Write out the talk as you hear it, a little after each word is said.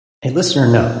A listener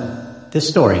note: this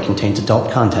story contains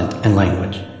adult content and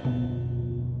language.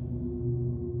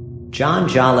 John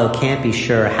Jallo can't be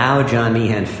sure how John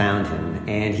Meehan found him,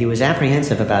 and he was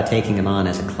apprehensive about taking him on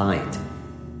as a client.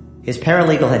 His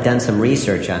paralegal had done some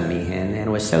research on Meehan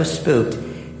and was so spooked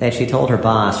that she told her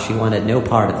boss she wanted no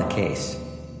part of the case.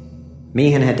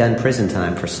 Meehan had done prison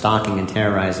time for stalking and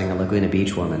terrorizing a Laguna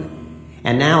Beach woman,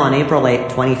 and now on April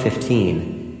 8,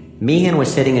 2015, Meehan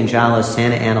was sitting in Jallo's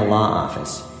Santa Ana law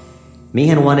office.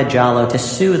 Meehan wanted Jallo to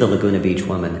sue the Laguna Beach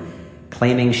woman,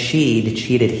 claiming she'd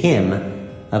cheated him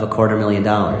of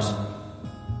 $250,000.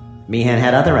 Meehan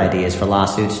had other ideas for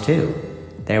lawsuits too.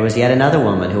 There was yet another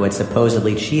woman who had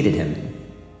supposedly cheated him.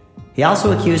 He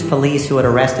also accused police who had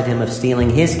arrested him of stealing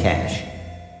his cash.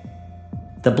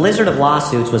 The blizzard of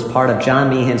lawsuits was part of John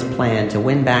Meehan's plan to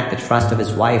win back the trust of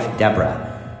his wife,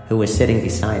 Debra, who was sitting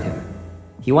beside him.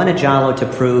 He wanted Jallo to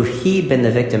prove he'd been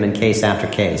the victim in case after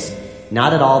case,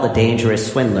 not at all the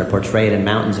dangerous swindler portrayed in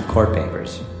mountains of court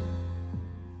papers.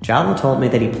 Jallo told me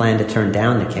that he planned to turn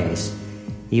down the case,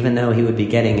 even though he would be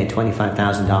getting a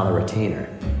 $25,000 retainer.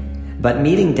 But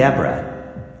meeting Debra,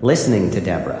 listening to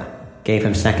Debra, gave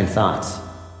him second thoughts.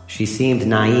 She seemed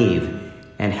naive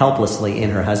and helplessly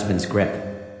in her husband's grip.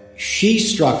 She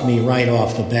struck me right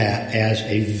off the bat as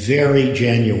a very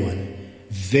genuine,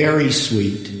 very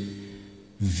sweet,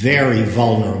 very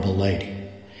vulnerable lady.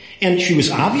 And she was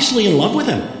obviously in love with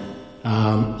him.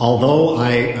 Although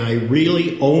I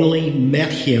really only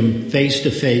met him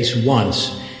face-to-face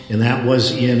once, and that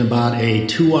was in about a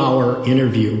 2-hour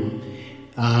interview.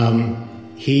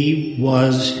 He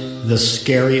was the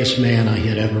scariest man I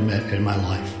had ever met in my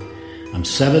life. I'm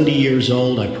 70 years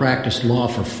old. I practiced law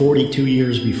for 42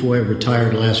 years before I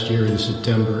retired last year in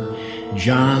September.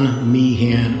 John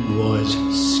Meehan was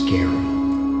scary.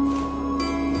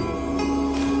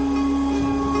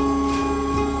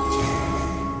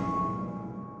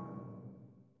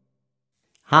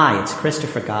 Hi, it's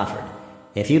Christopher Goffard.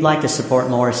 If you'd like to support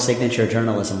more signature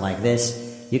journalism like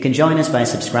this, you can join us by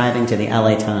subscribing to the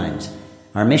LA Times.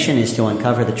 Our mission is to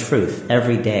uncover the truth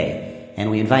every day,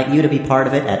 and we invite you to be part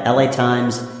of it at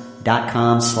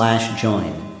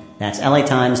latimes.com/join. That's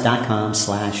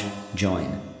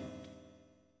latimes.com/join.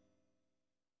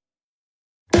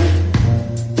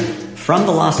 From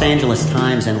the Los Angeles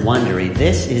Times and Wondery,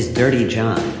 this is Dirty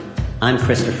John. I'm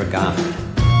Christopher Goffard.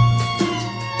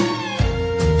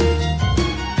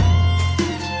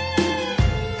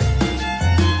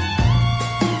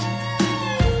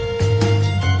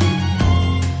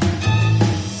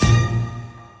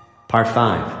 Part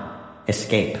 5.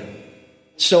 Escape.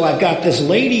 So I've got this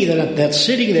lady that's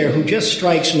sitting there who just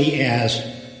strikes me as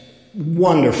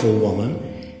wonderful woman,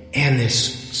 and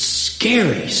this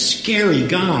scary, scary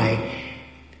guy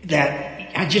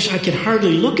that I can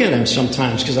hardly look at him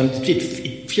sometimes because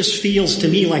it just feels to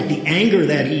me like the anger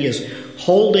that he is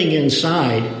holding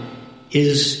inside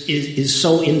is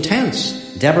so intense.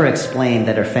 Debra explained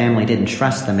that her family didn't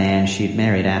trust the man she'd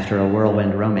married after a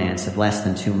whirlwind romance of less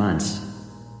than 2 months.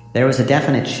 There was a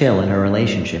definite chill in her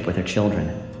relationship with her children.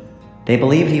 They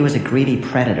believed he was a greedy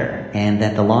predator, and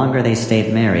that the longer they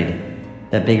stayed married,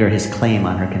 the bigger his claim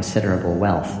on her considerable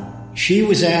wealth. She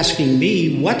was asking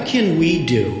me, what can we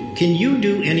do? Can you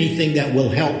do anything that will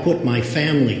help put my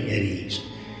family at ease?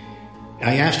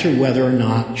 I asked her whether or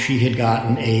not she had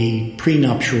gotten a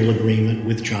prenuptial agreement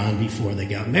with John before they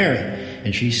got married,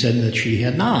 and she said that she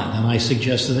had not. And I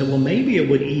suggested that, well, maybe it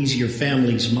would ease your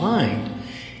family's mind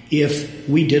if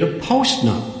we did a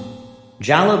postnup.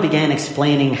 Jallo began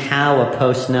explaining how a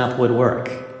postnup would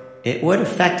work. It would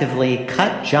effectively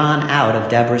cut John out of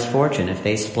Debra's fortune if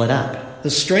they split up. The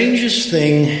strangest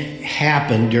thing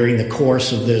happened during the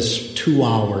course of this 2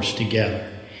 hours together.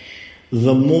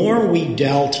 The more we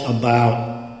dealt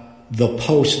about the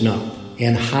postnup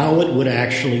and how it would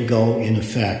actually go in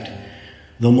effect,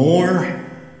 the more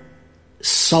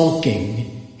sulking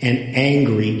and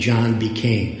angry John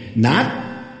became. Not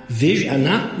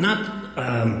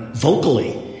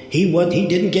vocally. He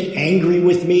didn't get angry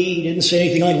with me. He didn't say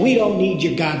anything like, we don't need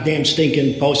your goddamn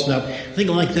stinking postnup, thing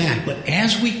like that. But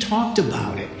as we talked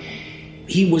about it,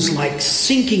 he was like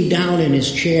sinking down in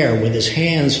his chair with his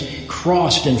hands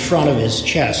crossed in front of his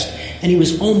chest. And he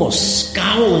was almost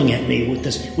scowling at me with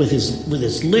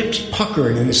his lips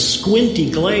puckered and his squinty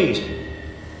glaze.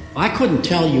 I couldn't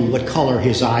tell you what color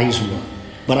his eyes were.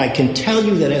 But I can tell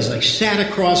you that as I sat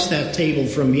across that table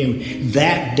from him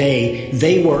that day,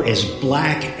 they were as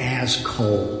black as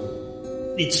coal.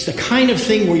 It's the kind of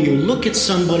thing where you look at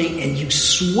somebody and you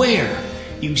swear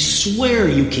you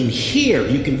can hear,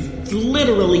 you can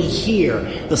literally hear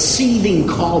the seething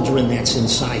cauldron that's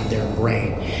inside their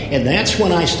brain. And that's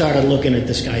when I started looking at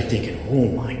this guy thinking, oh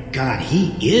my God,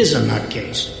 he is a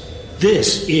nutcase.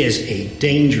 This is a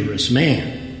dangerous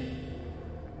man.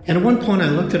 And at one point I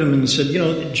looked at him and said,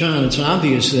 John, it's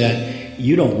obvious that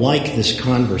you don't like this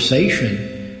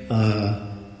conversation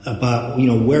about,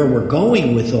 where we're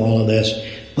going with all of this.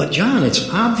 But John, it's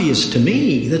obvious to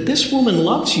me that this woman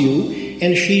loves you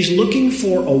and she's looking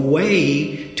for a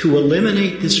way to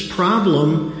eliminate this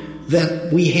problem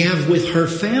that we have with her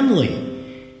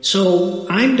family. So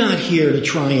I'm not here to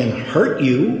try and hurt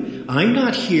you. I'm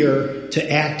not here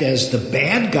to act as the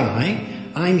bad guy.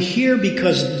 I'm here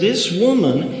because this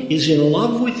woman is in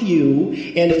love with you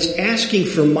and is asking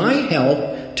for my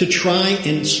help to try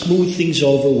and smooth things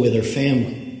over with her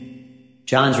family.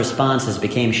 John's responses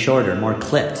became shorter, more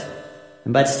clipped.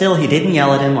 But still, he didn't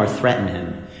yell at him or threaten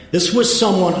him. This was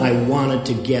someone I wanted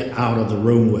to get out of the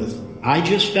room with. I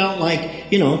just felt like,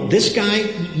 this guy,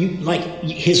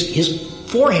 his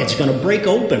forehead's going to break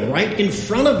open right in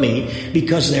front of me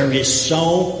because there is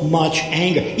so much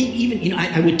anger.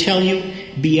 I would tell you,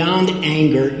 beyond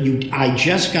anger, I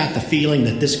just got the feeling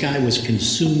that this guy was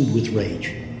consumed with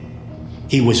rage.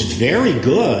 He was very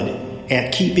good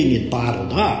at keeping it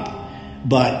bottled up,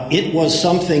 but it was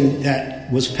something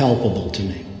that was palpable to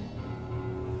me.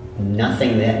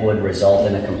 Nothing that would result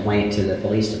in a complaint to the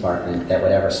police department that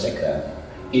would ever stick, though.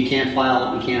 You can't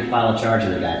file a charge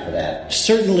on the guy for that.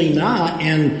 Certainly not,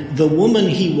 and the woman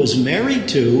he was married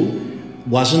to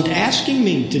wasn't asking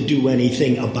me to do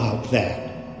anything about that.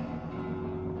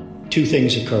 Two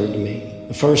things occurred to me.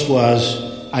 The first was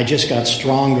I just got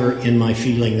stronger in my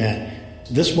feeling that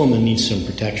this woman needs some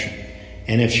protection.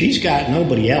 And if she's got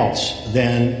nobody else,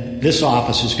 then this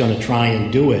office is going to try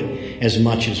and do it as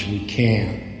much as we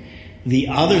can. The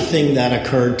other thing that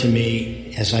occurred to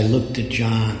me as I looked at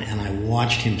John and I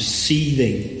watched him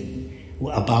seething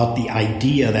about the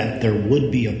idea that there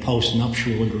would be a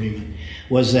post-nuptial agreement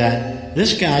was that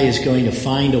this guy is going to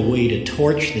find a way to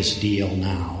torch this deal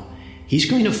now. He's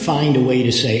going to find a way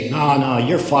to say, no,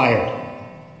 you're fired.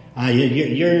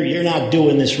 You're not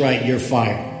doing this right, you're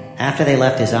fired. After they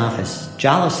left his office,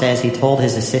 Jallo says he told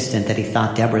his assistant that he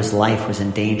thought Debra's life was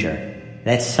in danger,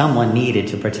 that someone needed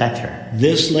to protect her.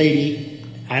 This lady,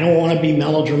 I don't want to be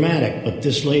melodramatic, but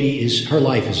this lady, her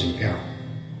life is in peril.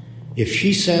 If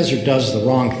she says or does the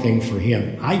wrong thing for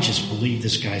him, I just believe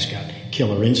this guy's got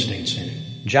killer instincts in him.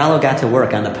 Jallo got to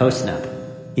work on the post-nup.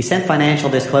 He sent financial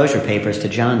disclosure papers to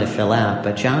John to fill out,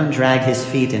 but John dragged his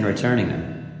feet in returning them.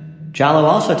 Jallo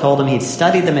also told him he'd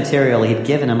studied the material he'd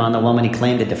given him on the woman he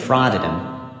claimed had defrauded him,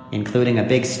 including a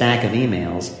big stack of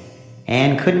emails,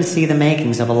 and couldn't see the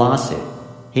makings of a lawsuit.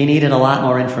 He needed a lot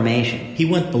more information. He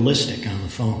went ballistic on the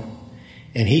phone,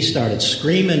 and he started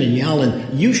screaming and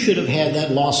yelling, you should have had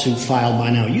that lawsuit filed by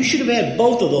now. You should have had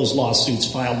both of those lawsuits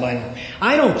filed by now.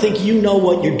 I don't think you know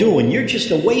what you're doing. You're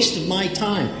just a waste of my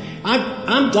time.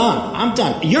 I'm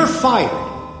done. You're fired.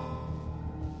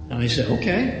 And I said,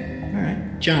 okay. All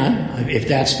right, John, if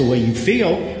that's the way you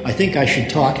feel, I think I should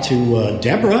talk to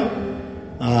Debra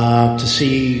to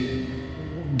see,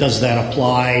 does that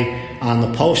apply on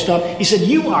the post-up? He said,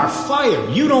 you are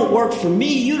fired. You don't work for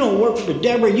me. You don't work for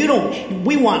Debra.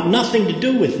 We want nothing to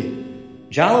do with you.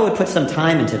 Jallo would put some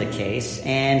time into the case,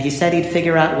 and he said he'd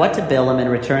figure out what to bill him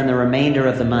and return the remainder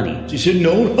of the money. He said,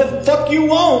 no, the fuck you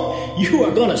won't. You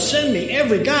are going to send me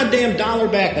every goddamn dollar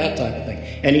back, that type of thing.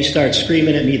 And he starts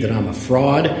screaming at me that I'm a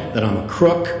fraud, that I'm a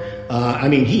crook.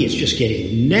 He is just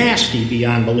getting nasty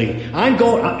beyond belief. I'm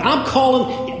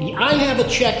calling, I have a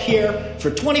check here for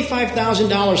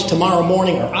 $25,000 tomorrow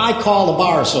morning, or I call the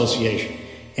Bar Association.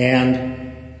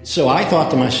 And so I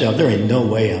thought to myself, there ain't no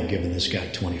way I'm giving this guy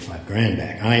 $25,000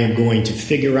 back. I am going to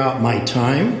figure out my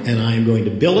time, and I am going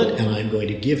to bill it, and I'm going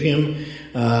to give him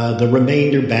the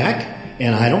remainder back.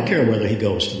 And I don't care whether he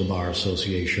goes to the Bar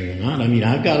Association or not.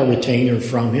 I've got a retainer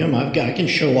from him. I can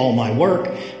show all my work.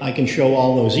 I can show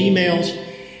all those emails.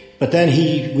 But then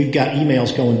we've got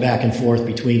emails going back and forth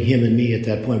between him and me at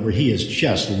that point where he is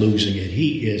just losing it.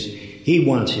 He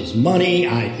wants his money.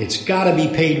 It's got to be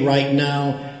paid right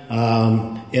now.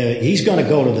 He's going to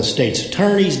go to the state's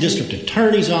attorney's, district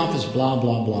attorney's office, blah,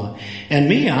 blah, blah. And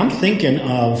me, I'm thinking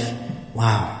of,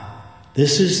 wow,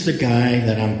 this is the guy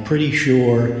that I'm pretty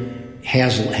sure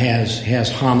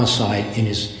has homicide in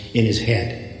his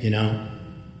head,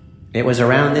 It was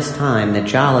around this time that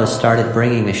Jallo started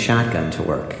bringing the shotgun to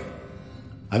work.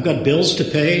 I've got bills to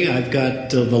pay. I've got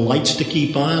the lights to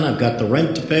keep on. I've got the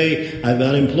rent to pay. I've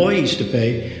got employees to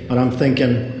pay. But I'm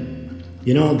thinking,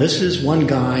 this is one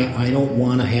guy I don't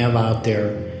want to have out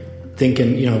there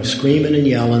thinking, screaming and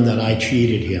yelling that I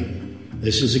cheated him.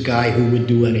 This is a guy who would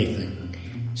do anything.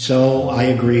 So I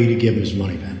agree to give him his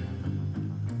money back.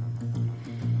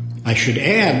 I should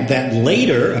add that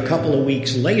later, a couple of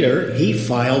weeks later, he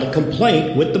filed a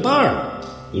complaint with the bar.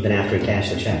 Even after he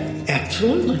cashed the check?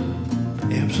 Absolutely.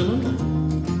 Absolutely.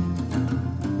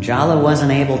 Jallo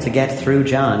wasn't able to get through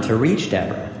John to reach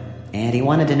Debra, and he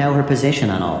wanted to know her position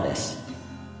on all this.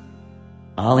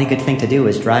 All he could think to do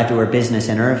was drive to her business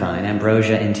in Irvine,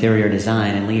 Ambrosia Interior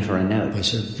Design, and leave her a note. I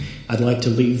said, I'd like to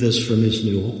leave this for Miss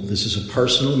Newell. This is a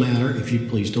personal matter, if you'd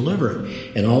please deliver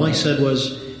it. And all I said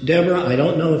was, Debra, I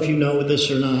don't know if you know this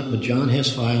or not, but John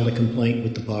has filed a complaint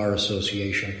with the Bar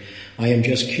Association. I am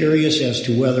just curious as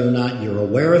to whether or not you're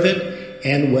aware of it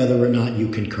and whether or not you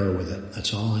concur with it.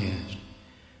 That's all I asked.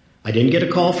 I didn't get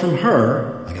a call from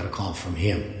her. I got a call from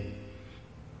him.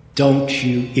 Don't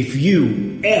you, if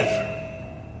you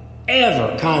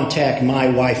ever contact my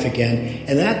wife again,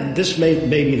 and this may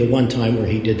be the one time where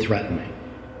he did threaten me.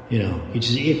 You know, he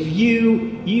says, if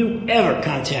you ever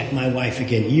contact my wife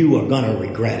again, you are going to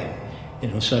regret it. You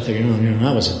know, so I figured,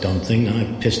 that was a dumb thing. Now I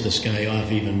pissed this guy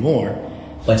off even more.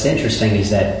 What's interesting is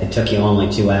that it took you only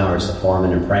 2 hours to form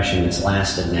an impression that's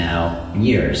lasted now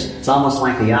years. It's almost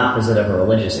like the opposite of a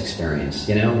religious experience,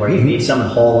 where you meet someone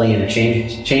holy and it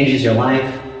changes your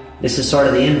life. This is sort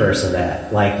of the inverse of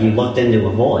that, like you looked into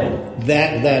a void.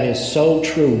 That is so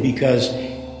true, because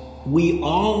we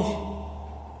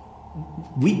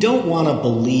don't want to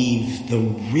believe the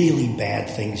really bad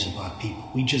things about people.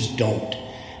 We just don't.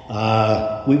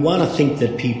 We want to think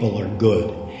that people are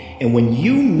good. And when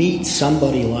you meet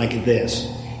somebody like this,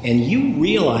 and you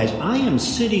realize I am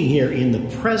sitting here in the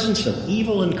presence of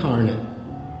evil incarnate,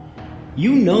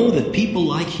 you know that people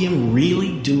like him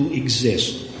really do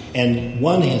exist. And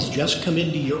one has just come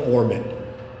into your orbit.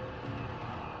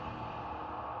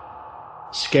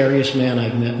 Scariest man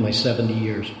I've met in my 70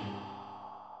 years.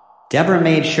 Debra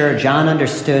made sure John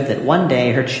understood that one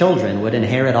day her children would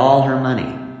inherit all her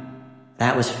money.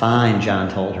 That was fine, John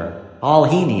told her. All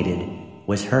he needed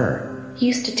was her. He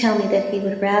used to tell me that he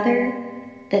would rather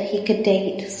that he could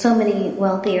date so many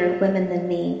wealthier women than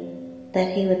me,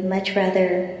 that he would much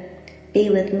rather be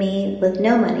with me with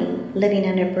no money, living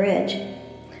on a bridge,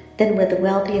 than with the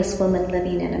wealthiest woman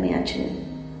living in a mansion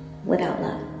without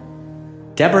love.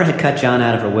 Debra had cut John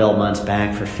out of her will months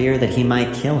back for fear that he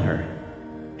might kill her.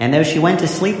 And though she went to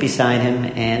sleep beside him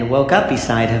and woke up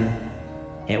beside him,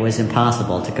 it was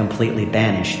impossible to completely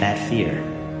banish that fear.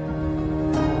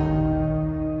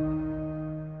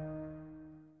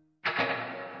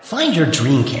 Find your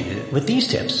dream candidate with these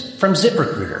tips from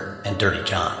ZipRecruiter and Dirty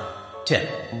John. Tip: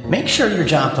 make sure your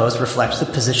job post reflects the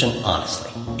position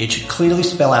honestly. It should clearly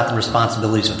spell out the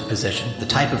responsibilities of the position, the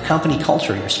type of company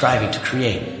culture you're striving to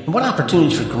create, and what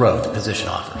opportunities for growth the position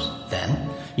offers. Then,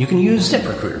 you can use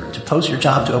ZipRecruiter to post your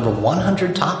job to over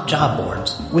 100 top job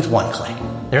boards with one click.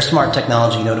 Their smart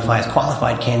technology notifies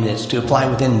qualified candidates to apply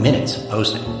within minutes of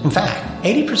posting. In fact,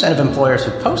 80% of employers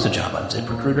who post a job on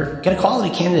ZipRecruiter get a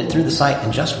quality candidate through the site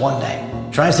in just one day.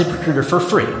 Try ZipRecruiter for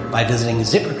free by visiting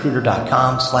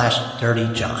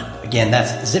ZipRecruiter.com/dirtyjohn. Again,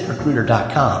 that's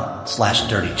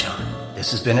ZipRecruiter.com/dirtyjohn.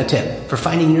 This has been a tip for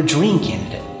finding your dream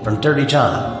candidate from Dirty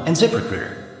John and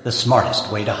ZipRecruiter, the smartest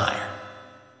way to hire.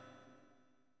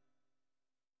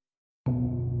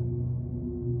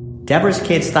 Debra's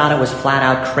kids thought it was flat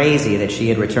out crazy that she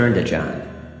had returned to John.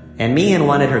 And Meehan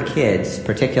wanted her kids,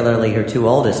 particularly her 2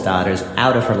 oldest daughters,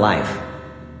 out of her life.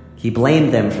 He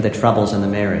blamed them for the troubles in the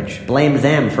marriage, blamed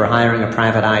them for hiring a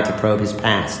private eye to probe his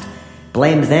past,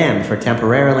 blamed them for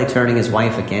temporarily turning his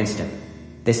wife against him.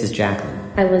 This is Jacqueline.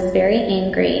 I was very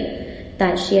angry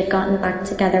that she had gotten back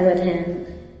together with him,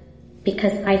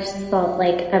 because I just felt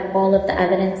like of all of the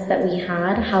evidence that we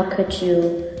had, how could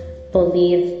you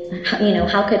believe,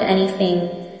 how could any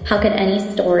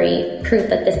story prove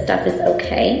that this stuff is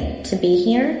okay to be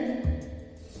here?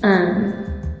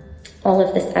 All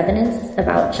of this evidence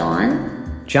about John.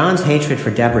 John's hatred for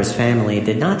Debra's family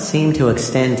did not seem to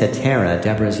extend to Tara,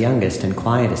 Debra's youngest and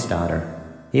quietest daughter,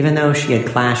 even though she had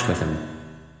clashed with him.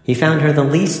 He found her the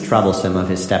least troublesome of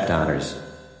his stepdaughters.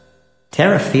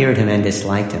 Tara feared him and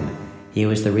disliked him. He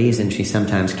was the reason she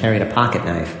sometimes carried a pocket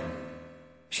knife.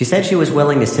 She said she was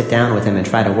willing to sit down with him and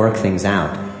try to work things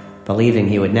out, believing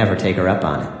he would never take her up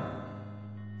on it.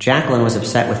 Jacqueline was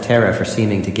upset with Tara for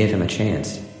seeming to give him a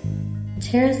chance.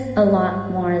 Tara's a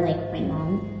lot more like my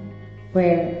mom,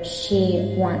 where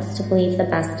she wants to believe the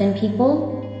best in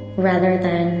people rather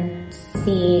than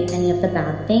see any of the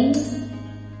bad things.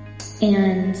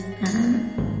 And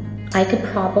I could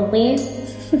probably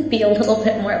be a little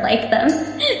bit more like them.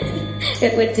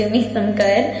 It would do me some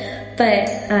good. But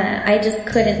I just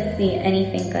couldn't see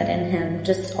anything good in him,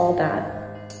 just all bad.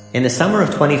 In the summer of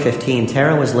 2015,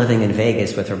 Tara was living in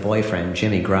Vegas with her boyfriend,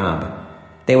 Jimmy Grob.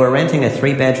 They were renting a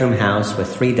 3-bedroom house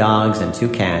with 3 dogs and 2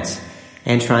 cats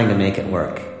and trying to make it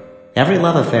work. Every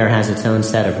love affair has its own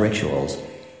set of rituals,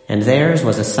 and theirs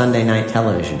was a Sunday night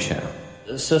television show.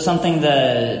 So something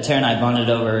that Tara and I bonded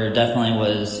over definitely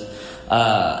was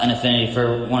an affinity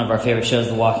for one of our favorite shows,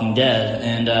 The Walking Dead.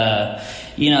 And,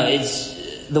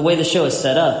 it's the way the show is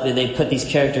set up. They put these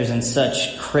characters in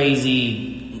such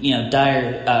crazy,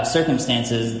 dire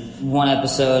circumstances. One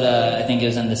episode, I think it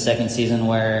was in the 2nd season,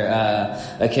 where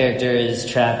a character is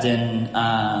trapped in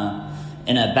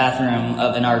a bathroom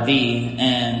of an RV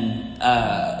and,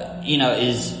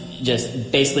 is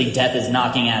just basically death is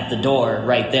knocking at the door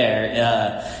right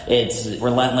there. It's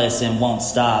relentless and won't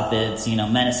stop. It's,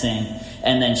 menacing.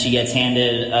 And then she gets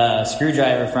handed a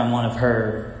screwdriver from one of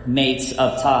her mates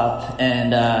up top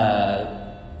and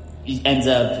ends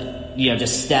up,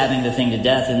 just stabbing the thing to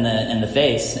death in the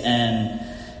face. And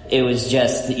it was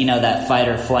just, that fight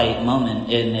or flight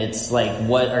moment. And it's like,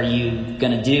 what are you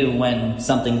going to do when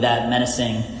something that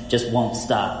menacing just won't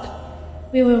stop?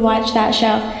 We would watch that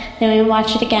show, then we would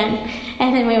watch it again,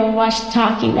 and then we would watch The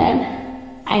Talking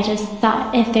Dead. I just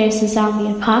thought if there's a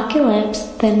zombie apocalypse,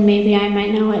 then maybe I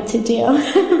might know what to do.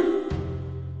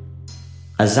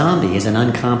 A zombie is an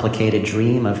uncomplicated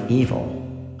dream of evil.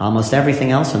 Almost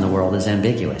everything else in the world is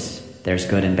ambiguous. There's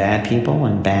good and bad people,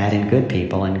 and bad and good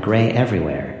people, and gray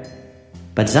everywhere.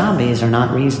 But zombies are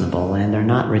not reasonable, and they're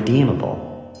not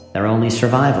redeemable. They're only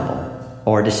survivable,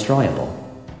 or destroyable.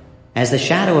 As the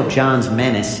shadow of John's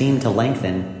menace seemed to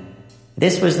lengthen,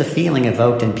 this was the feeling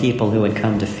evoked in people who had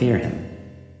come to fear him.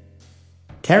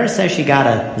 Tara says she got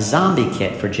a zombie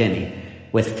kit for Jimmy,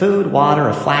 with food, water,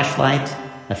 a flashlight,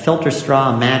 a filter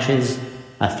straw, matches,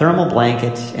 a thermal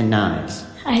blanket, and knives.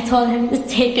 I told him to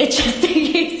take it just in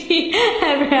case he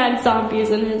ever had zombies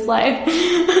in his life.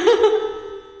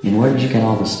 And where did you get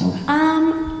all this stuff?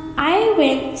 I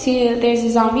went to, there's a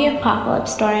zombie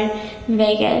apocalypse store in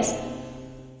Vegas.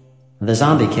 The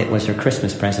zombie kit was her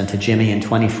Christmas present to Jimmy in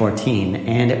 2014,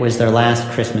 and it was their last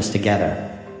Christmas together.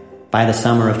 By the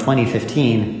summer of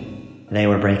 2015, they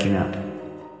were breaking up.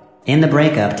 In the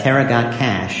breakup, Tara got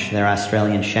Cash, their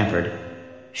Australian shepherd.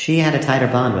 She had a tighter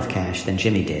bond with Cash than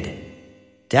Jimmy did.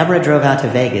 Debra drove out to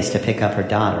Vegas to pick up her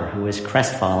daughter, who was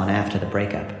crestfallen after the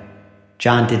breakup.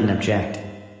 John didn't object.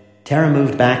 Tara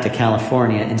moved back to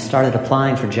California and started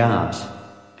applying for jobs.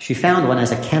 She found one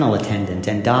as a kennel attendant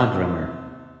and dog groomer.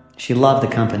 She loved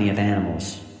the company of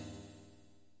animals.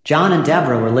 John and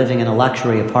Debra were living in a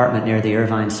luxury apartment near the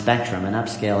Irvine Spectrum, an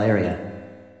upscale area.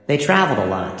 They traveled a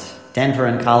lot: Denver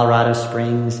and Colorado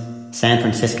Springs, San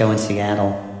Francisco and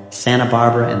Seattle, Santa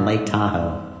Barbara and Lake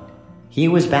Tahoe. He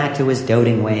was back to his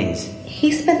doting ways.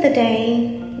 He spent the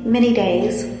day, many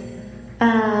days,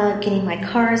 getting my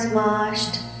cars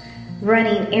washed,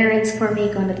 running errands for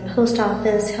me, going to the post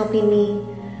office, helping me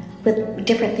with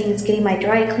different things, getting my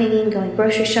dry cleaning, going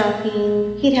grocery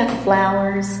shopping. He'd have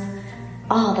flowers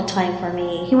all the time for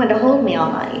me. He wanted to hold me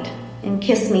all night and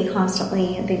kiss me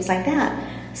constantly and things like that.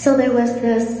 So there was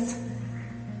this,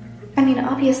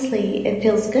 obviously it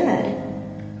feels good.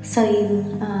 So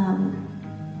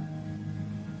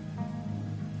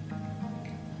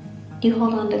you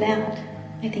hold on to that,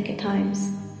 I think, at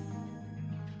times.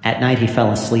 At night he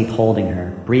fell asleep holding her,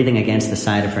 breathing against the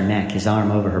side of her neck, his arm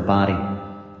over her body.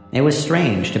 It was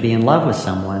strange to be in love with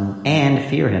someone and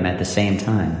fear him at the same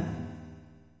time.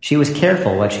 She was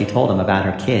careful what she told him about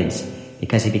her kids,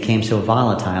 because he became so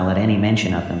volatile at any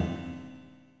mention of them.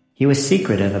 He was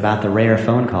secretive about the rare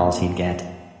phone calls he'd get.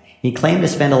 He claimed to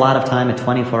spend a lot of time at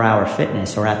 24-Hour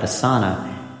Fitness or at the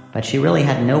sauna, but she really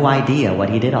had no idea what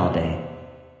he did all day.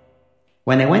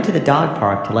 When they went to the dog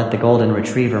park to let the golden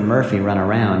retriever Murphy run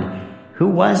around, who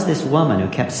was this woman who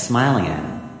kept smiling at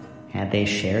him? Had they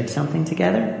shared something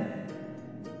together?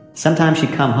 Sometimes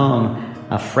she'd come home,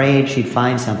 afraid she'd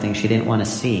find something she didn't want to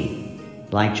see,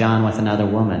 like John with another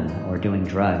woman or doing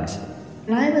drugs.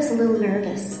 And I was a little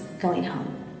nervous going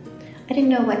home. I didn't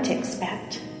know what to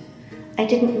expect. I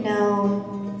didn't know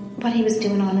what he was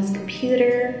doing on his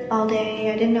computer all day.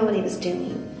 I didn't know what he was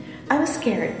doing. I was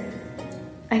scared.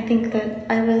 I think that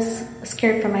I was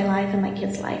scared for my life and my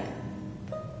kid's life.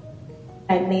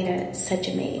 I'd made such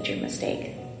a major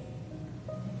mistake.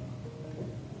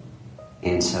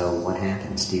 And so what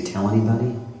happens? Do you tell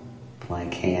anybody?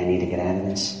 Like, hey, I need to get out of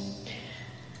this?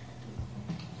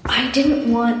 I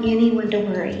didn't want anyone to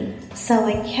worry, so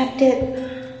I kept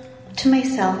it to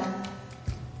myself.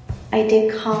 I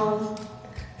did call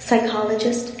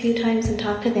psychologists a few times and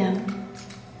talk to them.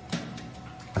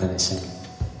 What did they say?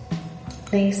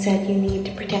 They said you need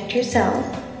to protect yourself,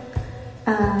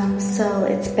 so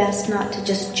it's best not to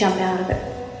just jump out of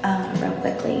it real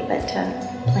quickly, but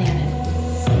plan it.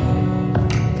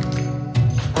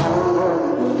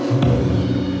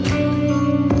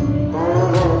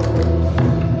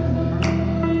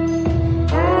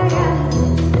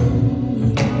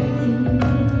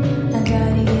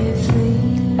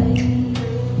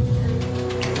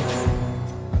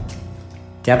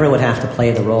 Debra would have to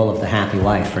play the role of the happy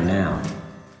wife for now.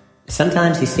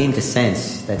 Sometimes he seemed to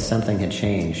sense that something had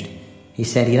changed. He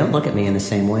said, "You don't look at me in the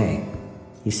same way."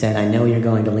 He said, "I know you're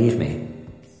going to leave me."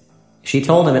 She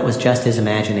told him it was just his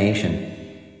imagination,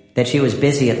 that she was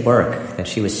busy at work, that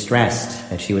she was stressed,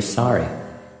 that she was sorry,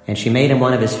 and she made him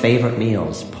one of his favorite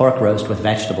meals, pork roast with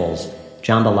vegetables,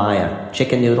 jambalaya,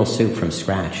 chicken noodle soup from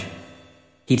scratch.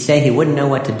 He'd say he wouldn't know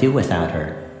what to do without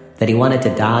her, that he wanted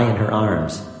to die in her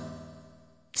arms.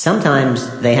 Sometimes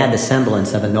they had the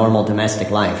semblance of a normal domestic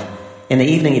life. In the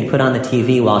evening he'd put on the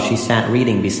TV while she sat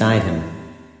reading beside him.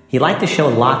 He liked the show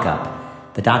Lock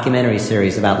Up, the documentary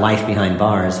series about life behind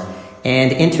bars,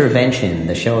 and Intervention,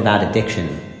 the show about addiction,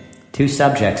 two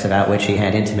subjects about which he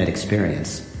had intimate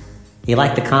experience. He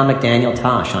liked the comic Daniel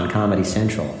Tosh on Comedy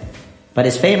Central. But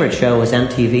his favorite show was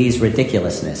MTV's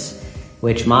Ridiculousness,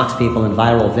 which mocks people in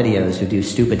viral videos who do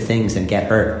stupid things and get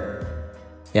hurt.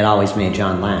 It always made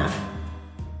John laugh.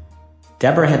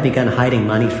 Debra had begun hiding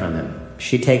money from him.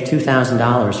 She'd take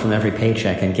 $2,000 from every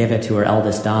paycheck and give it to her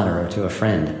eldest daughter or to a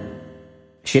friend.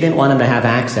 She didn't want him to have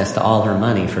access to all her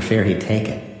money for fear he'd take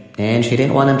it, and she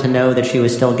didn't want him to know that she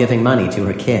was still giving money to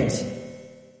her kids.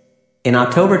 In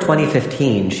October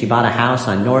 2015, she bought a house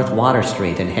on North Water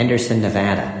Street in Henderson,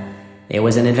 Nevada. It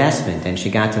was an investment, and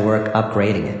she got to work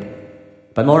upgrading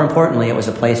it. But more importantly, it was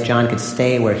a place John could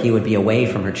stay where he would be away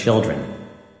from her children.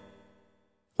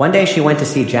 One day she went to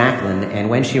see Jacqueline, and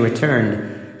when she returned,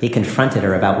 he confronted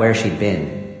her about where she'd been.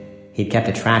 He'd kept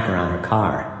a tracker on her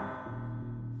car.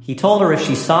 He told her if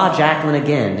she saw Jacqueline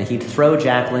again, he'd throw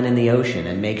Jacqueline in the ocean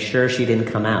and make sure she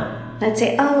didn't come out. I'd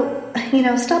say,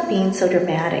 stop being so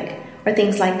dramatic, or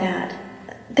things like that.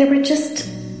 There were just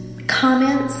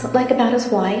comments, like about his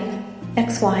wife,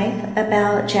 ex-wife,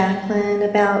 about Jacqueline,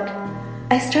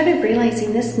 I started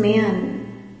realizing this man,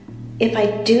 if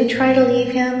I do try to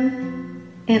leave him,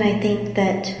 and I think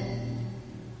that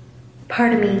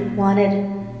part of me wanted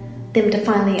them to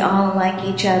finally all like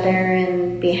each other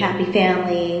and be a happy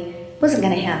family. It wasn't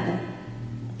going to happen.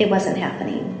 It wasn't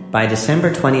happening. By December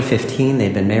 2015,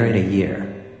 they'd been married a year.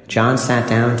 John sat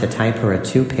down to type her a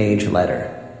 2-page letter.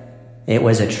 It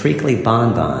was a treacly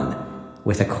bonbon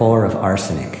with a core of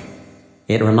arsenic.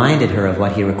 It reminded her of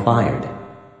what he required.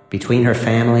 Between her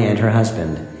family and her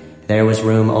husband, there was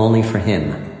room only for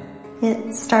him.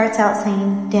 It starts out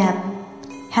saying, "Deb,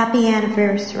 happy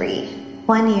anniversary,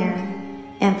 1 year,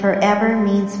 and forever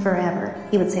means forever."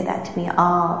 He would say that to me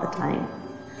all the time.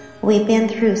 "We've been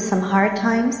through some hard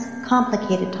times,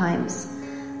 complicated times,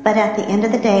 but at the end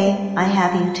of the day, I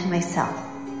have you to myself.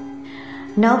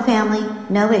 No family,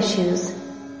 no issues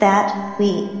that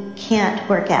we can't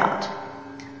work out.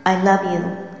 I love you.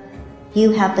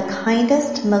 You have the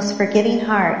kindest, most forgiving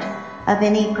heart of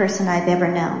any person I've ever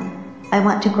known. I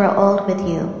want to grow old with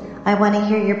you. I want to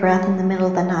hear your breath in the middle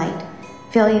of the night,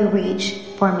 feel you reach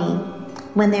for me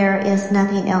when there is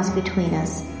nothing else between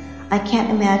us. I can't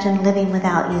imagine living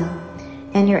without you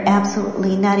and your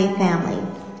absolutely nutty family."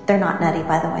 They're not nutty,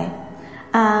 by the way.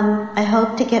 "I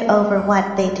hope to get over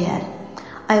what they did.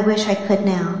 I wish I could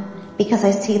now, because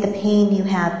I see the pain you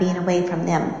have being away from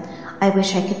them. I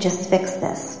wish I could just fix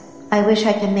this. I wish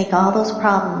I could make all those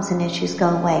problems and issues go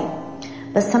away.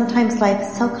 But sometimes life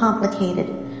is so complicated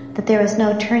that there is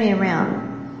no turning around.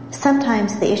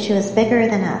 Sometimes the issue is bigger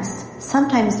than us.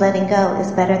 Sometimes letting go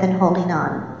is better than holding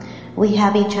on. We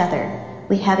have each other.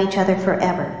 We have each other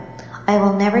forever. I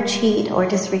will never cheat or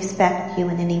disrespect you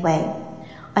in any way.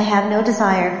 I have no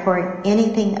desire for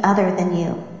anything other than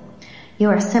you. You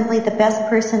are simply the best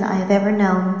person I have ever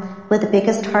known, with the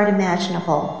biggest heart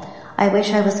imaginable. I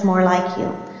wish I was more like you.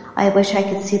 I wish I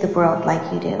could see the world like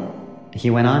you do." He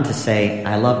went on to say,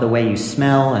 "I love the way you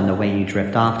smell and the way you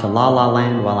drift off to La La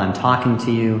Land while I'm talking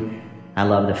to you. I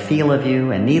love the feel of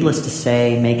you, and needless to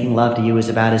say, making love to you is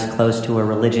about as close to a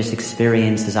religious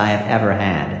experience as I have ever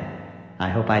had. I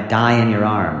hope I die in your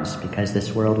arms, because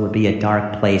this world would be a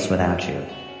dark place without you.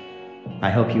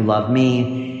 I hope you love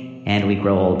me, and we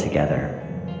grow old together.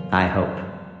 I hope."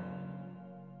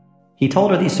 He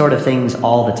told her these sort of things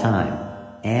all the time,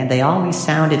 and they always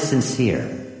sounded sincere.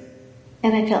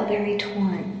 And I felt very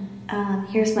torn.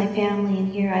 Here's my family,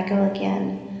 and here I go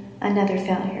again, another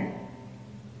failure.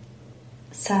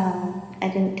 So I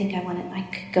didn't think I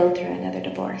could go through another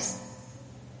divorce.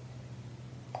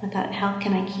 I thought, how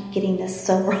can I keep getting this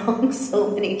so wrong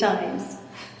so many times?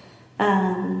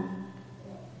 I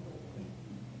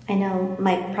know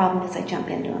my problem is I jump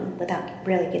into them without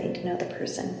really getting to know the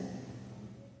person.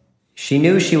 She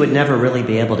knew she would never really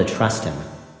be able to trust him.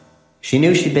 She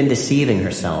knew she'd been deceiving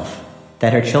herself,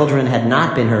 that her children had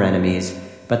not been her enemies,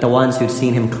 but the ones who'd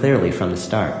seen him clearly from the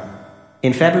start.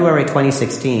 In February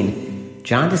 2016,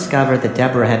 John discovered that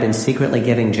Debra had been secretly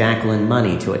giving Jacqueline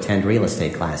money to attend real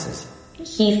estate classes.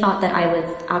 He thought that I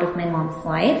was out of my mom's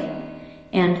life,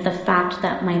 and the fact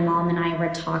that my mom and I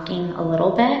were talking a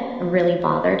little bit really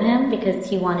bothered him because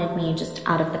he wanted me just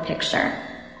out of the picture,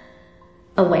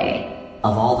 away.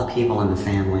 Of all the people in the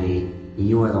family,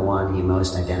 you were the one he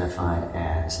most identified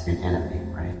as an enemy,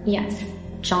 right? Yes.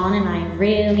 John and I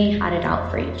really had it out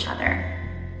for each other.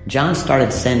 John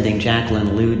started sending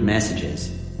Jacqueline lewd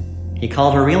messages. He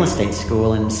called her real estate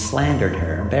school and slandered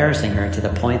her, embarrassing her to the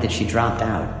point that she dropped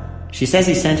out. She says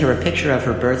he sent her a picture of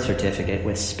her birth certificate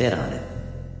with spit on it.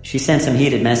 She sent some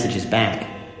heated messages back.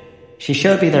 She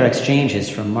showed me their exchanges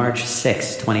from March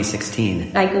 6,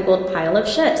 2016. I googled pile of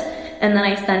shit, and then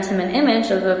I sent him an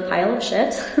image of a pile of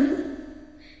shit.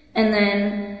 And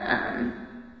then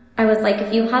I was like,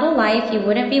 if you had a life, you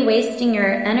wouldn't be wasting your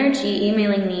energy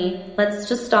emailing me. Let's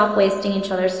just stop wasting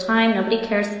each other's time. Nobody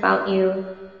cares about you.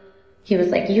 He was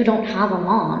like, you don't have a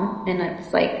mom. And I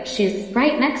was like, she's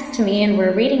right next to me and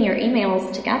we're reading your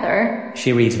emails together.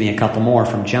 She reads me a couple more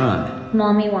from John.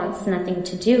 Mommy wants nothing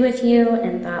to do with you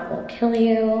and that will kill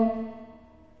you.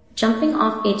 Jumping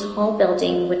off a tall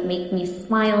building would make me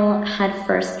smile. Head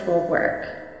first will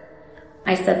work.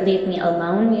 I said, leave me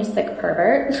alone, you sick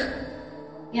pervert.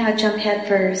 Yeah, jump head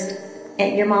first,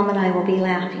 and your mom and I will be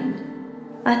laughing.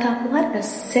 I thought, what a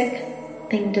sick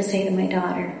thing to say to my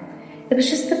daughter. It was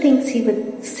just the things he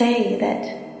would say that,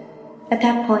 at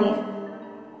that point,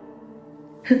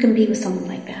 who can be with someone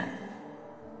like that?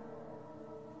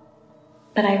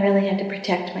 But I really had to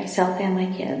protect myself and my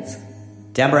kids.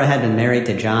 Debra had been married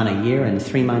to John a year and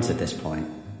 3 months at this point.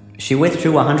 She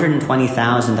withdrew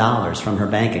 $120,000 from her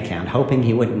bank account, hoping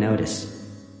he wouldn't notice.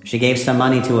 She gave some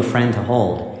money to a friend to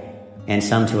hold, and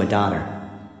some to a daughter.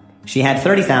 She had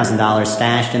 $30,000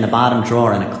 stashed in the bottom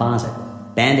drawer in a closet,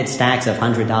 banded stacks of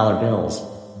 $100 bills.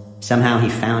 Somehow he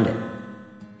found it.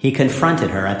 He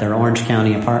confronted her at their Orange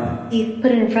County apartment. He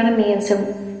put it in front of me and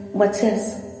said, what's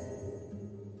this?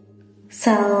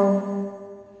 So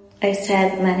I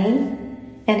said, money,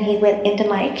 and he went into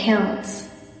my accounts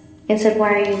and said,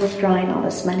 why are you withdrawing all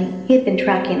this money? He had been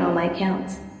tracking all my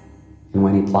accounts. And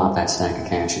when he plopped that stack of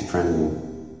cash in front of you,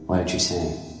 what did you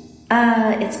say?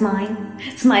 It's mine.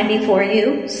 It's mine before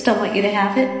you. Just don't want you to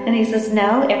have it. And he says,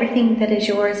 no, everything that is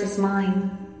yours is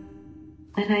mine.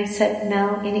 And I said,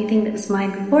 no, anything that was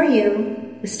mine before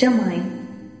you is still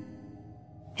mine.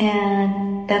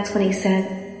 And that's when he said,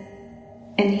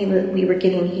 and we were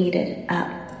getting heated up.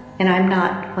 And I'm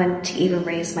not one to even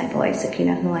raise my voice if you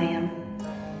know who I am.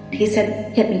 He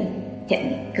said, hit me.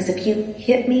 Because if you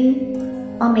hit me,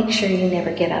 I'll make sure you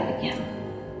never get up again.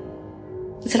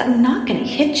 I said, I'm not going to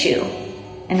hit you.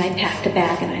 And I packed a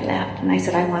bag and I left. And I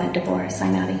said, I want a divorce.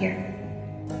 I'm out of here.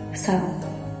 So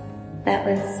that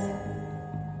was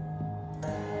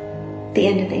the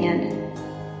end of the end.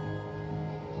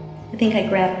 I think I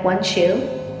grabbed one shoe,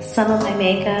 some of my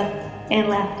makeup, and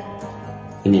left.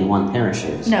 You mean one pair of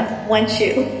shoes? No, one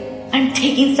shoe. I'm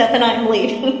taking stuff and I'm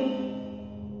leaving.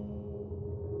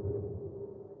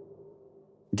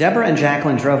 Debra and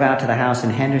Jacqueline drove out to the house in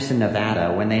Henderson,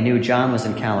 Nevada when they knew John was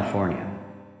in California.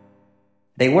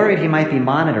 They worried he might be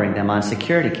monitoring them on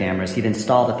security cameras he'd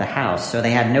installed at the house, so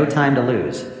they had no time to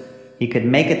lose. He could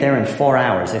make it there in 4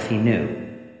 hours if he knew.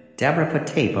 Debra put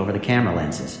tape over the camera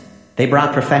lenses. They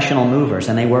brought professional movers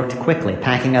and they worked quickly,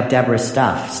 packing up Debra's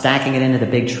stuff, stacking it into the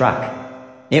big truck.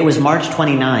 It was March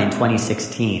 29,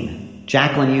 2016.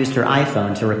 Jacqueline used her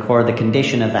iPhone to record the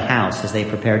condition of the house as they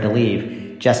prepared to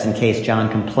leave, just in case John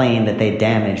complained that they'd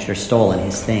damaged or stolen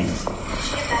his things.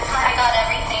 I got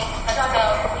everything. Let's go.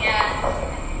 Yeah.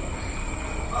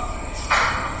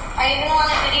 I even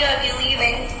want a video of you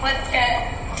leaving. Let's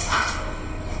get.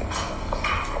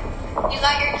 You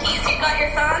got your keys? You got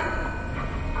your phone?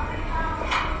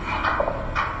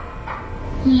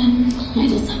 I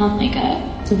just have like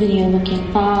a video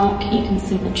looking back. You can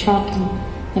see the truck and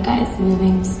the guys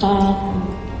moving stuff.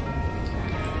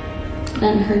 And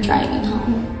then her driving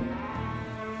home.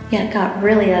 Yeah, it got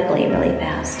really ugly really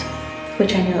fast,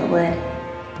 which I knew it would.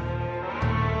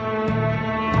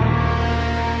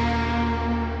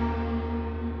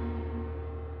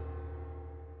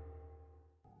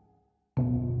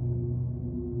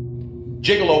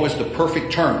 Gigolo is the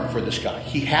perfect term for this guy.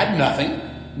 He had nothing,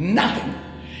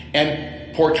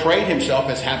 and portrayed himself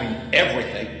as having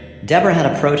everything. Debra had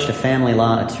approached a family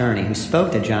law attorney who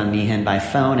spoke to John Meehan by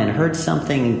phone and heard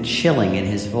something chilling in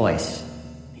his voice.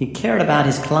 He cared about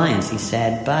his clients, he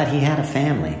said, but he had a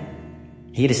family.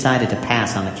 He decided to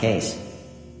pass on the case.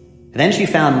 Then she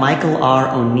found Michael R.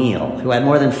 O'Neill, who had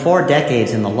more than 4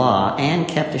 decades in the law and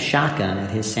kept a shotgun at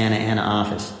his Santa Ana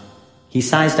office. He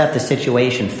sized up the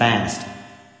situation fast.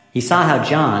 He saw how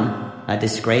John, a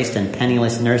disgraced and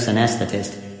penniless nurse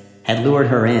anesthetist, had lured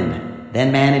her in,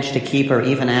 then managed to keep her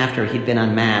even after he'd been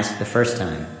unmasked the first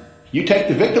time. You take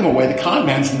the victim away, the con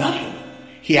man's nothing.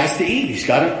 He has to eat. He's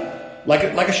got to, like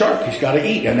a shark, he's got to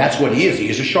eat. And that's what he is. He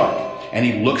is a shark. And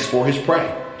he looks for his prey.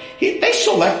 They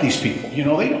select these people. You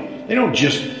know, they don't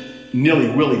just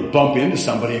nilly-willy bump into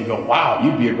somebody and go, wow,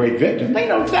 you'd be a great victim. They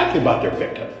know exactly about their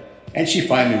victim. And she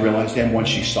finally realized then, once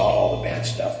she saw all the bad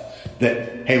stuff,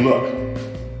 that, hey, look,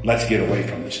 let's get away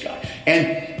from this guy.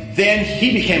 And then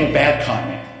he became a bad con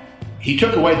man. He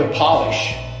took away the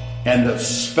polish and the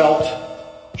spelt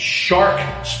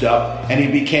shark stuff, and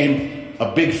he became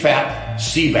a big fat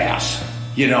sea bass.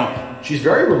 You know, she's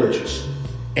very religious.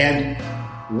 And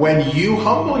when you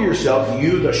humble yourself,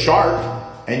 you the shark,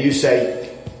 and you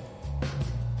say,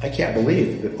 I can't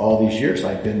believe that all these years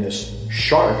I've been this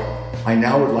shark, I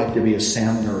now would like to be a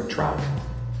salmon or a trout.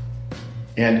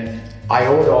 And I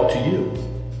owe it all to you.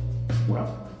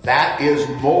 Well, that is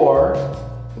more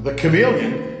the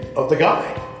chameleon of the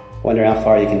guide. Wonder how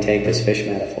far you can take this fish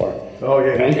metaphor. Oh,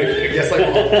 yeah. Yes, I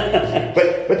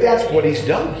will. But that's what he's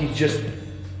done. He's just,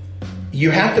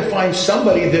 you have to find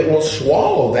somebody that will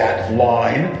swallow that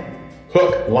line,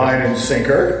 hook, line, and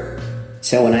sinker.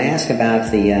 So when I ask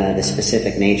about the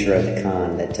specific nature of the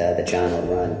con that John would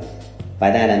run,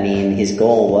 by that I mean his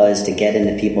goal was to get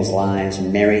into people's lives,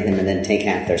 marry them, and then take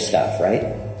half their stuff,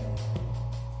 right?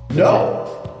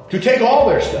 No, to take all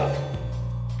their stuff.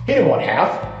 He didn't want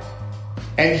half.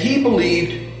 And he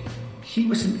believed he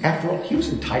was, after all, he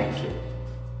was entitled to it.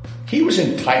 He was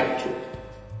entitled to it.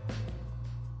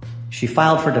 She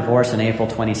filed for divorce in April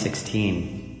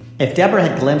 2016. If Debra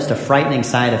had glimpsed a frightening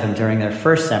side of him during their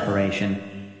first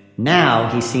separation, now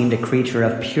he seemed a creature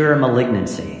of pure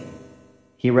malignancy.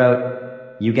 He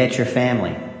wrote, "You get your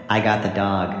family. I got the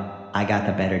dog. I got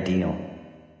the better deal."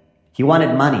 He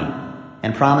wanted money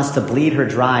and promised to bleed her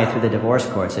dry through the divorce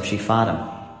courts if she fought him.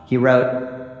 He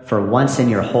wrote, "For once in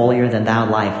your holier-than-thou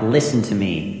life, listen to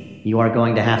me. You are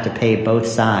going to have to pay both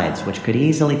sides, which could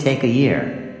easily take a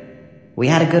year. We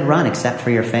had a good run except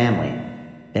for your family.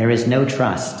 There is no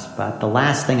trust, but the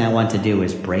last thing I want to do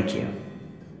is break you."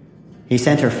 He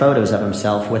sent her photos of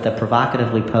himself with a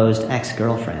provocatively posed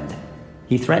ex-girlfriend.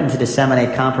 He threatened to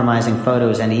disseminate compromising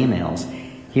photos and emails.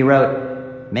 He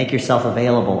wrote, "Make yourself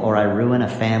available or I ruin a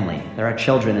family. There are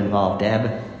children involved,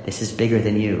 Deb. This is bigger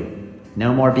than you.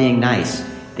 No more being nice.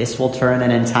 This will turn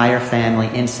an entire family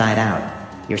inside out.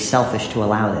 You're selfish to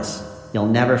allow this. You'll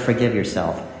never forgive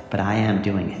yourself, but I am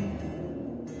doing it."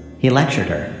 He lectured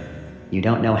her. "You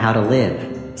don't know how to live.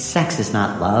 Sex is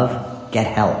not love. Get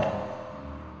help."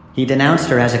 He denounced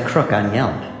her as a crook on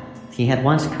Yelp. He had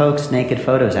once coaxed naked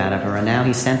photos out of her, and now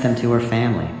he sent them to her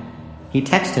family. He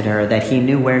texted her that he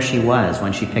knew where she was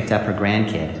when she picked up her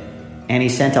grandkid. And he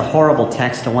sent a horrible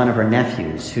text to one of her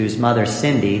nephews, whose mother,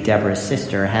 Cindy, Debra's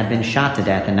sister, had been shot to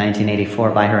death in 1984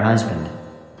 by her husband.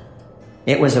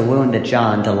 It was a wound that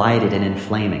John delighted in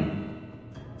inflaming.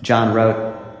 John wrote,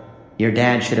 "Your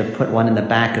dad should have put one in the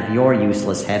back of your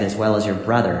useless head as well as your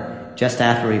brother, just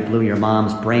after he blew your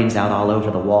mom's brains out all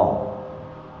over the wall."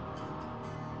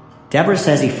 Debra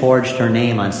says he forged her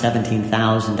name on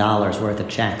 $17,000 worth of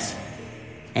checks,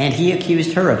 and he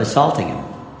accused her of assaulting him.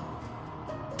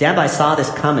 "Deb, I saw this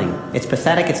coming. It's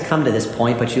pathetic it's come to this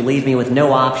point, but you leave me with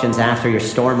no options after your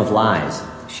storm of lies."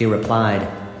 She replied,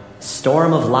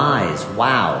 "Storm of lies,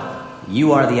 wow.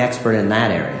 You are the expert in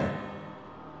that area."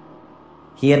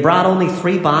 He had brought only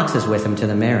 3 boxes with him to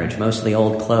the marriage, mostly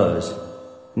old clothes.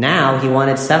 Now he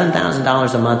wanted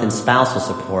 $7,000 a month in spousal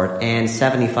support and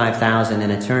 $75,000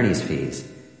 in attorney's fees.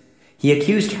 He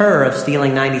accused her of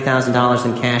stealing $90,000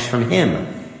 in cash from him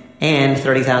and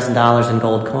 $30,000 in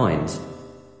gold coins.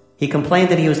 He complained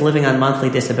that he was living on monthly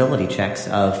disability checks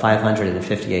of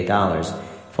 $558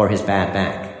 for his bad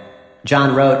back.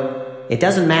 John wrote, "It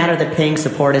doesn't matter that paying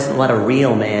support isn't what a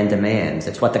real man demands.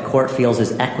 It's what the court feels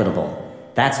is equitable.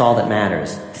 That's all that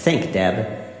matters. Think, Deb.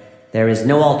 There is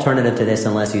no alternative to this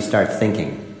unless you start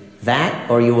thinking. That,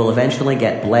 or you will eventually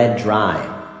get bled dry.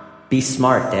 Be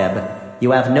smart, Deb.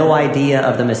 You have no idea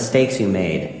of the mistakes you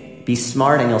made. Be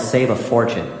smart and you'll save a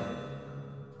fortune."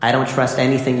 "I don't trust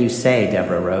anything you say,"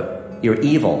 Debra wrote. You're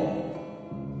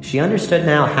evil. She understood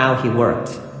now how he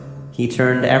worked. He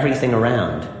turned everything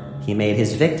around. He made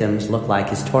his victims look like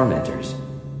his tormentors.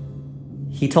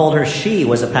 He told her she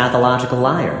was a pathological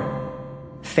liar.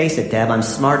 Face it, Deb, I'm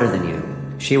smarter than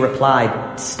you. She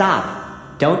replied,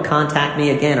 stop. Don't contact me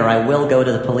again or I will go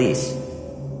to the police.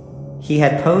 He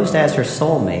had posed as her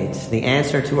soulmate, the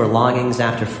answer to her longings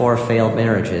after 4 failed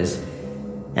marriages,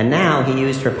 and now he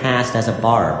used her past as a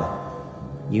barb.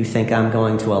 You think I'm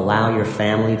going to allow your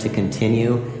family to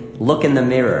continue? Look in the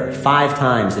mirror 5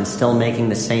 times and still making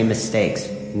the same mistakes.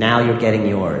 Now you're getting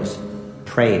yours.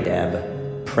 Pray,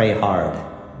 Deb. Pray hard.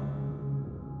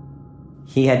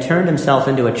 He had turned himself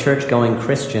into a church-going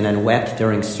Christian and wept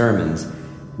during sermons,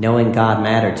 knowing God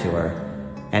mattered to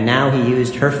her, and now he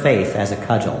used her faith as a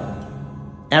cudgel.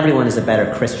 Everyone is a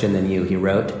better Christian than you, he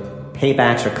wrote.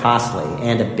 Paybacks are costly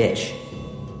and a bitch.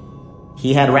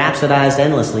 He had rhapsodized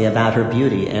endlessly about her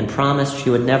beauty and promised she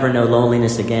would never know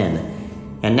loneliness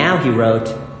again. And now he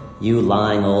wrote, you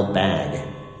lying old bag,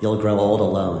 you'll grow old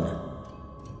alone.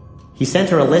 He sent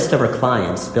her a list of her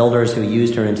clients, builders who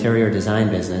used her interior design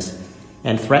business,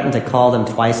 and threatened to call them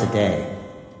twice a day.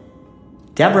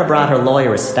 Debra brought her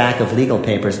lawyer a stack of legal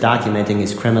papers documenting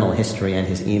his criminal history and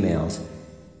his emails.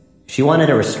 She wanted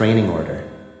a restraining order.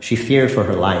 She feared for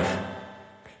her life.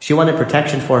 She wanted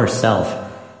protection for herself,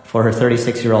 for her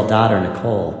 36-year-old daughter,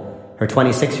 Nicole, her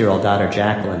 26-year-old daughter,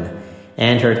 Jacqueline,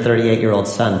 and her 38-year-old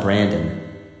son, Brandon.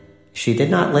 She did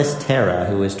not list Tara,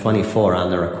 who was 24, on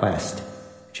the request.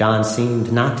 John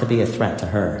seemed not to be a threat to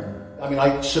her. I mean,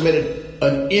 I submitted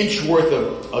an inch worth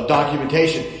of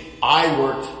documentation. I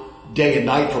worked day and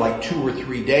night for like 2 or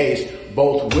 3 days,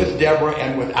 both with Debra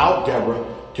and without Debra,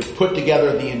 to put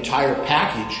together the entire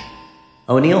package.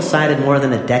 O'Neill cited more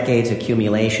than a decade's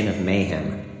accumulation of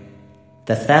mayhem.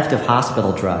 The theft of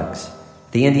hospital drugs,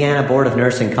 the Indiana Board of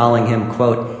Nursing calling him,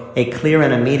 quote, a clear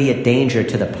and immediate danger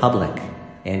to the public,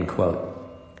 end quote.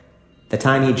 The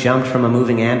time he jumped from a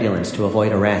moving ambulance to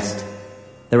avoid arrest.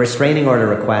 The restraining order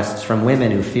requests from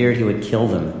women who feared he would kill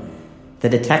them. The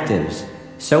detectives,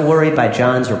 so worried by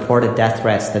John's reported death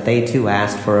threats that they too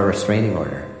asked for a restraining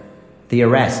order. The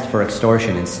arrest for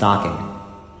extortion and stalking.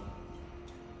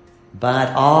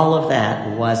 But all of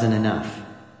that wasn't enough.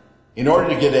 In order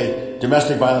to get a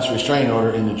domestic violence restraining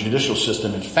order in the judicial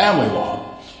system and family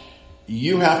law,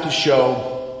 you have to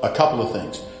show a couple of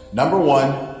things. Number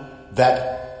 1,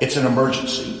 that it's an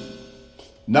emergency.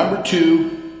 Number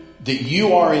 2, that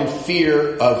you are in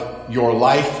fear of your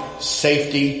life,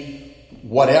 safety,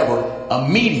 whatever,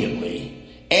 immediately,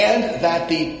 and that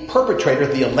the perpetrator,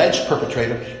 the alleged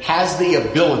perpetrator, has the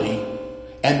ability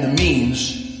and the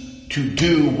means to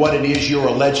do what it is you're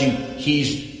alleging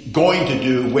he's going to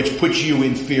do, which puts you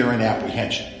in fear and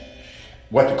apprehension.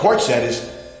 What the court said is,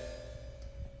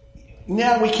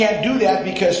 no, we can't do that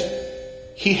because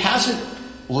he hasn't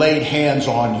laid hands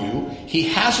on you. He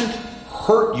hasn't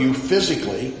hurt you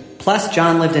physically. Plus,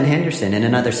 John lived in Henderson in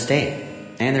another state,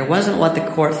 and there wasn't what the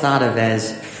court thought of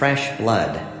as fresh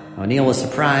blood. O'Neill was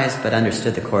surprised, but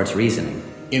understood the court's reasoning.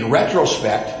 In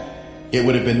retrospect, it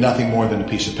would have been nothing more than a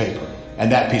piece of paper,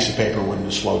 and that piece of paper wouldn't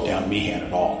have slowed down Meehan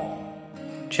at all.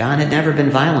 John had never been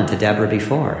violent to Debra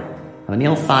before.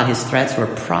 O'Neill thought his threats were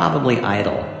probably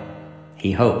idle.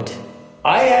 He hoped.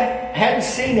 I hadn't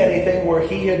seen anything where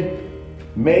he had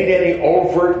made any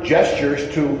overt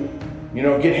gestures to,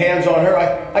 get hands on her.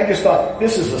 I just thought,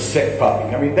 this is a sick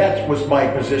puppy. I mean, that was my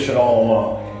position all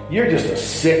along. You're just a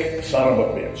sick son of a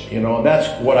bitch, and that's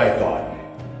what I thought.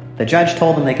 The judge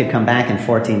told them they could come back in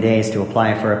 14 days to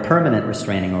apply for a permanent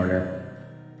restraining order.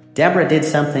 Debra did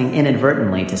something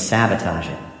inadvertently to sabotage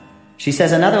it. She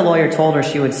says another lawyer told her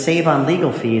she would save on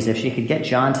legal fees if she could get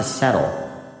John to settle.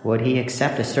 Would he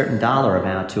accept a certain dollar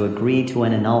amount to agree to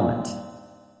an annulment?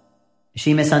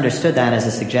 She misunderstood that as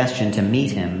a suggestion to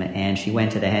meet him, and she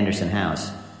went to the Henderson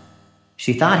house.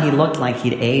 She thought he looked like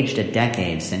he'd aged a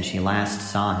decade since she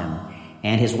last saw him,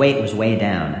 and his weight was way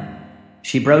down.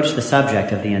 She broached the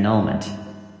subject of the annulment.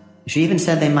 She even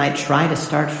said they might try to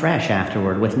start fresh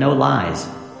afterward with no lies.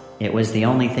 It was the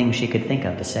only thing she could think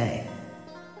of to say.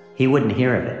 He wouldn't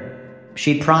hear of it.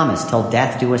 She'd promised till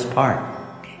death do us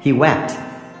part. He wept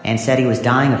and said he was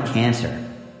dying of cancer.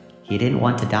 He didn't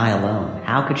want to die alone.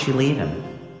 How could she leave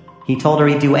him? He told her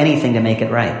he'd do anything to make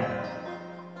it right.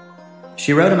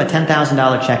 She wrote him a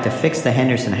 $10,000 check to fix the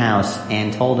Henderson house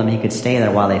and told him he could stay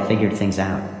there while they figured things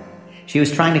out. She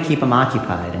was trying to keep him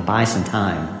occupied and buy some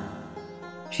time.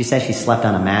 She says she slept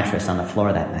on a mattress on the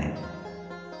floor that night.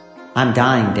 I'm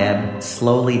dying, Deb.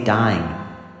 Slowly dying.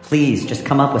 Please, just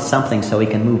come up with something so we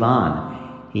can move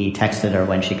on. He texted her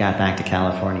when she got back to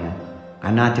California.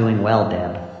 I'm not doing well,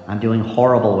 Deb. I'm doing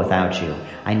horrible without you.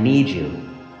 I need you.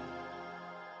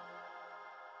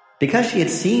 Because she had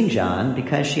seen John,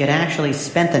 because she had actually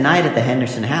spent the night at the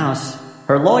Henderson house,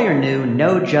 her lawyer knew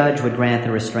no judge would grant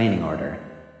the restraining order.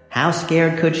 How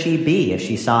scared could she be if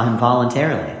she saw him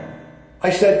voluntarily?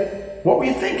 I said, what were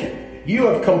you thinking? You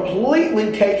have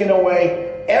completely taken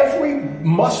away every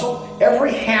muscle,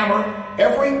 every hammer,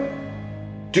 every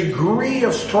degree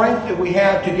of strength that we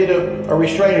have to get a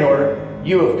restraining order.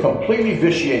 You have completely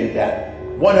vitiated that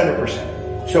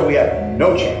 100%. So we have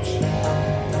no chance.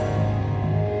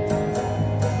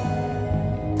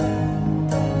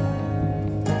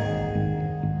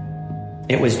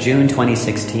 It was June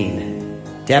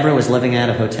 2016. Debra was living out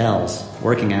of hotels,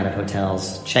 working out of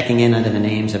hotels, checking in under the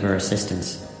names of her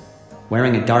assistants,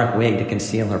 wearing a dark wig to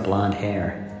conceal her blonde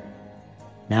hair.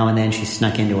 Now and then she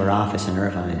snuck into her office in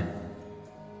Irvine.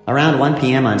 Around 1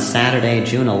 p.m. on Saturday,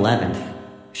 June 11th,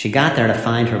 she got there to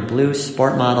find her blue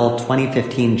sport model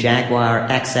 2015 Jaguar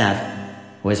XF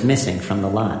was missing from the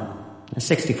lot, a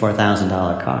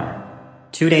 $64,000 car.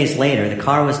 2 days later, the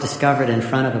car was discovered in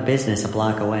front of a business a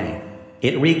block away.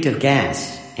 It reeked of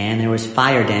gas, and there was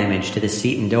fire damage to the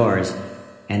seat and doors,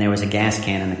 and there was a gas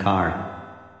can in the car.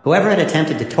 Whoever had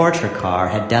attempted to torch her car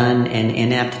had done an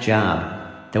inept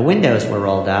job. The windows were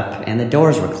rolled up, and the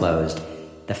doors were closed.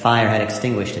 The fire had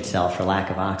extinguished itself for lack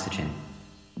of oxygen.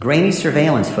 Grainy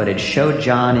surveillance footage showed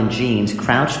John in jeans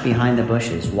crouched behind the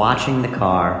bushes, watching the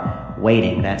car,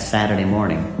 waiting that Saturday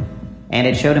morning. And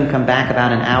it showed him come back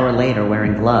about an hour later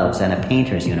wearing gloves and a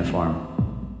painter's uniform.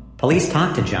 Police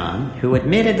talked to John, who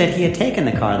admitted that he had taken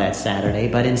the car that Saturday,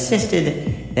 but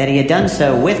insisted that he had done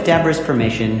so with Debra's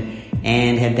permission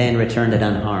and had then returned it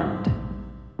unharmed.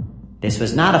 This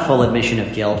was not a full admission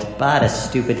of guilt, but a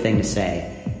stupid thing to say.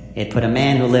 It put a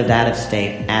man who lived out of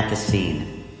state at the scene.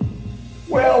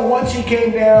 Well, once he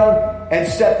came down and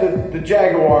set the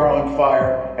Jaguar on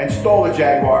fire and stole the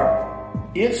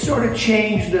Jaguar, it sort of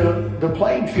changed the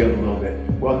playing field a little bit.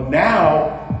 Well,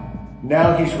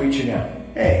 now he's reaching out.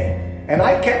 Hey, and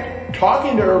I kept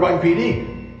talking to Irvine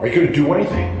PD. Are you going to do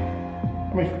anything?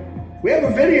 I mean, we have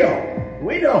a video.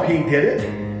 We know he did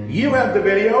it. You have the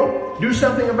video. Do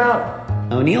something about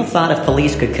it. O'Neill thought if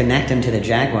police could connect him to the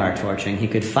Jaguar torching, he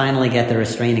could finally get the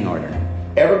restraining order.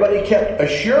 Everybody kept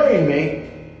assuring me,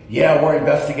 yeah, we're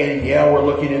investigating. Yeah, we're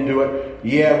looking into it.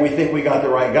 Yeah, we think we got the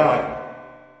right guy.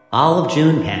 All of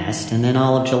June passed, and then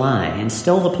all of July, and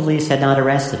still the police had not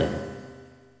arrested him.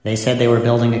 They said they were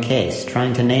building a case,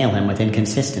 trying to nail him with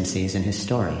inconsistencies in his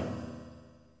story.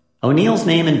 O'Neill's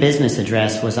name and business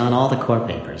address was on all the court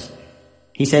papers.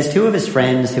 He says 2 of his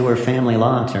friends who were family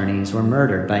law attorneys were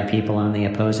murdered by people on the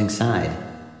opposing side.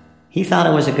 He thought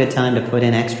it was a good time to put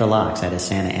in extra locks at his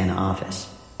Santa Ana office.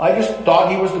 I just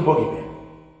thought he was the boogeyman.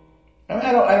 I mean,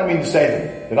 I don't mean to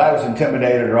say that I was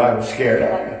intimidated or I was scared. I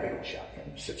got a big old shotgun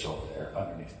that sits over there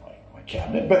underneath my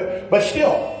cabinet. But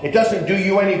still, it doesn't do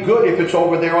you any good if it's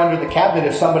over there under the cabinet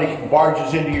if somebody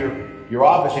barges into your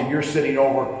office and you're sitting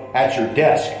over at your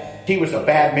desk. He was a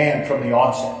bad man from the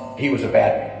onset. He was a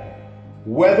bad man.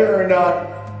 Whether or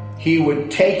not he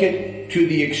would take it to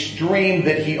the extreme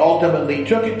that he ultimately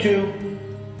took it to,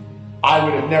 I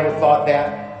would have never thought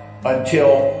that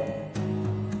until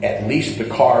at least the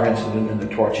car incident and the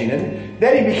torching. And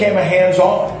then he became a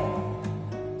hands-on.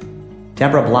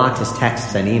 Debra blocked his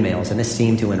texts and emails, and this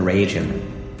seemed to enrage him.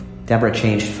 Debra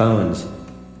changed phones.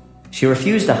 She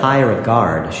refused to hire a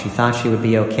guard. She thought she would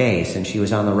be okay since she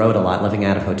was on the road a lot, living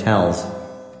out of hotels.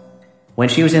 When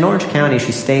she was in Orange County,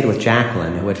 she stayed with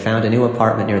Jacqueline, who had found a new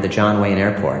apartment near the John Wayne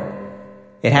Airport.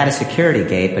 It had a security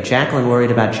gate, but Jacqueline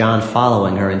worried about John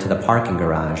following her into the parking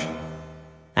garage.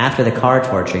 After the car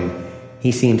torching,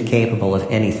 he seemed capable of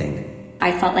anything.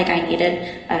 I felt like I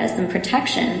needed some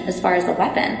protection as far as a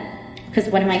weapon. Because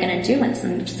what am I going to do when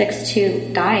some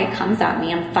 6'2" guy comes at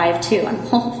me? I'm 5'2", I'm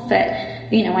whole fit,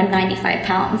 I'm 95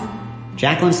 pounds.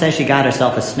 Jacqueline says she got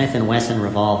herself a Smith & Wesson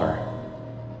revolver.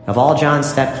 Of all John's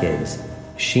stepkids,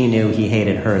 she knew he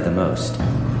hated her the most.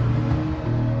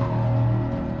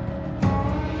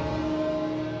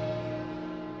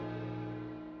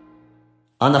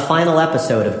 On the final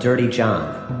episode of Dirty John.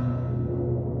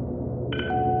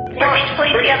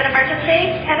 Police, do you have an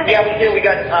emergency? Yeah, we do. We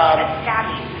got, Is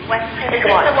come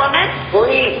on. this a woman?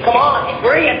 Breathe. Come on.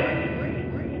 Breathe.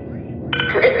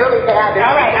 It's really bad.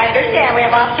 All right, I understand. We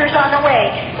have officers on the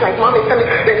way. Like, Mom, is somebody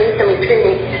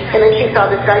screaming. And then she saw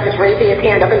this guy just raising his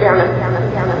hand up and down and down and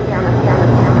down and down and down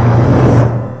and down.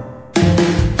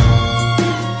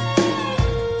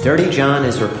 Dirty John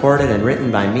is reported and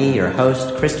written by me, your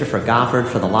host, Christopher Goffard,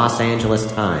 for the Los Angeles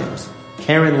Times.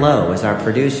 Karen Lowe is our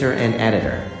producer and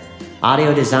editor.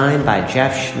 Audio design by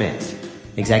Jeff Schmidt.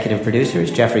 Executive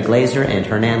producers Jeffrey Glazer and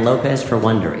Hernan Lopez for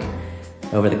Wondery.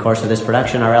 Over the course of this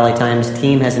production, our LA Times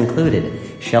team has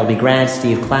included Shelby Grad,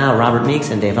 Steve Clow, Robert Meeks,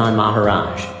 and Devon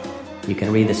Maharaj. You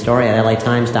can read the story at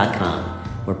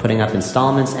latimes.com. We're putting up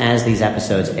installments as these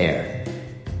episodes air.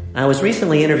 I was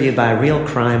recently interviewed by Real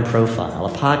Crime Profile,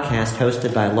 a podcast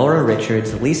hosted by Laura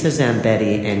Richards, Lisa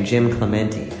Zambetti, and Jim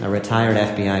Clementi, a retired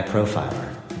FBI profiler.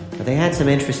 They had some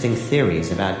interesting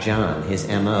theories about John, his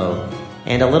M.O.,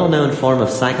 and a little-known form of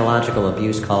psychological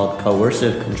abuse called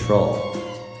coercive control.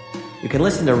 You can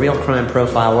listen to Real Crime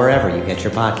Profile wherever you get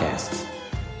your podcasts.